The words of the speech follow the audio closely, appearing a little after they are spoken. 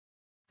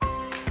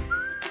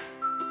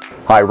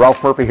Hi,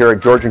 Ralph Murphy here at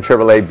Georgian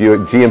Chevrolet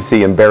Buick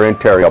GMC in Barrie,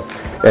 Ontario.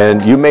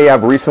 And you may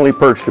have recently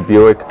purchased a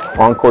Buick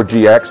Encore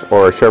GX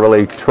or a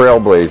Chevrolet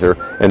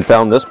Trailblazer and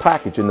found this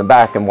package in the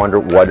back and wonder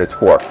what it's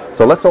for.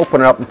 So let's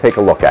open it up and take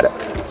a look at it.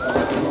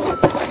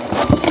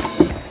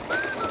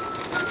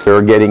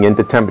 We're getting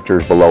into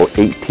temperatures below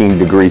 18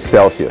 degrees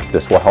Celsius.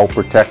 This will help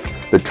protect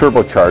the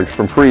turbocharged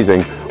from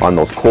freezing on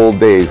those cold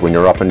days when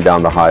you're up and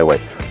down the highway.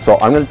 So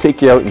I'm going to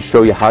take you out and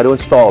show you how to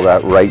install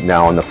that right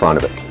now on the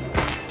front of it.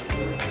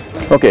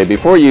 Okay,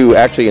 before you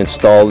actually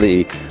install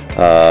the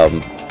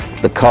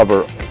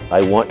cover,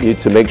 I want you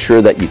to make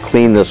sure that you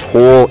clean this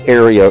whole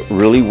area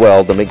really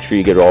well to make sure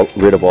you get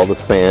rid of all the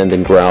sand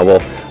and gravel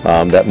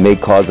that may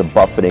cause a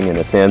buffeting and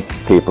a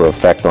sandpaper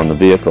effect on the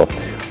vehicle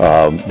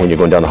when you're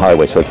going down the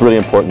highway. So it's really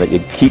important that you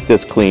keep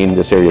this clean,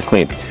 this area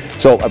clean.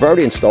 So I've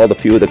already installed a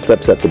few of the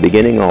clips at the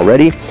beginning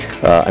already.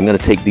 I'm going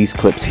to take these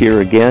clips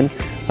here again,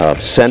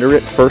 center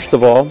it first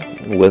of all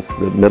with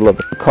the middle of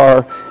the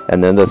car,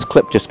 and then this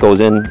clip just goes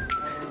in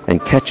and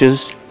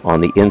catches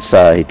on the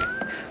inside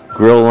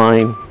grill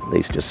line. They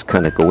just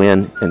kind of go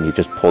in and you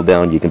just pull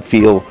down. You can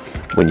feel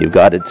when you've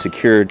got it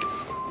secured,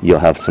 you'll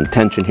have some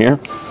tension here.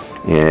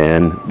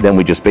 And then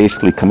we just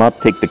basically come up,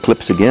 take the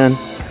clips again,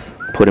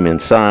 put them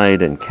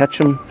inside and catch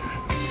them.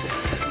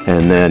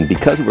 And then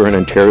because we're in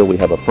Ontario, we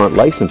have a front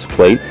license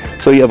plate.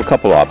 So you have a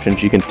couple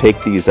options. You can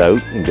take these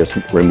out and just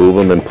remove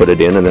them and put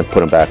it in and then put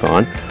them back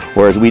on.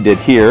 Whereas we did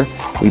here,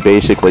 we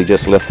basically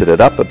just lifted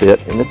it up a bit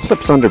and it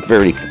slips under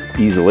very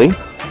easily.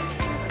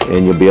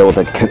 And you'll be able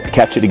to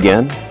catch it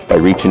again by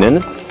reaching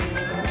in.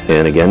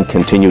 And again,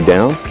 continue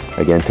down.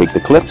 Again, take the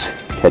clips,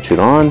 catch it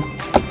on,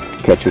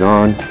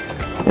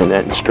 and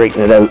then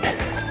straighten it out.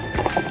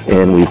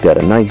 And we've got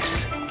a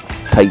nice,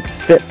 tight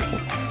fit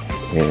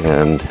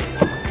and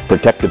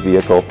protect the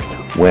vehicle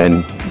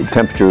when the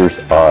temperatures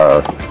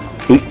are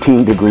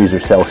 18 degrees or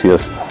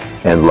Celsius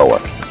and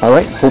lower. All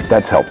right, hope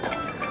that's helped.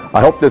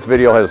 I hope this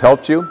video has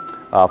helped you.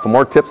 For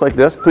more tips like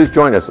this, please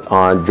join us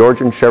on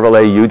Georgian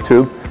Chevrolet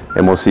YouTube,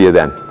 and we'll see you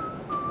then.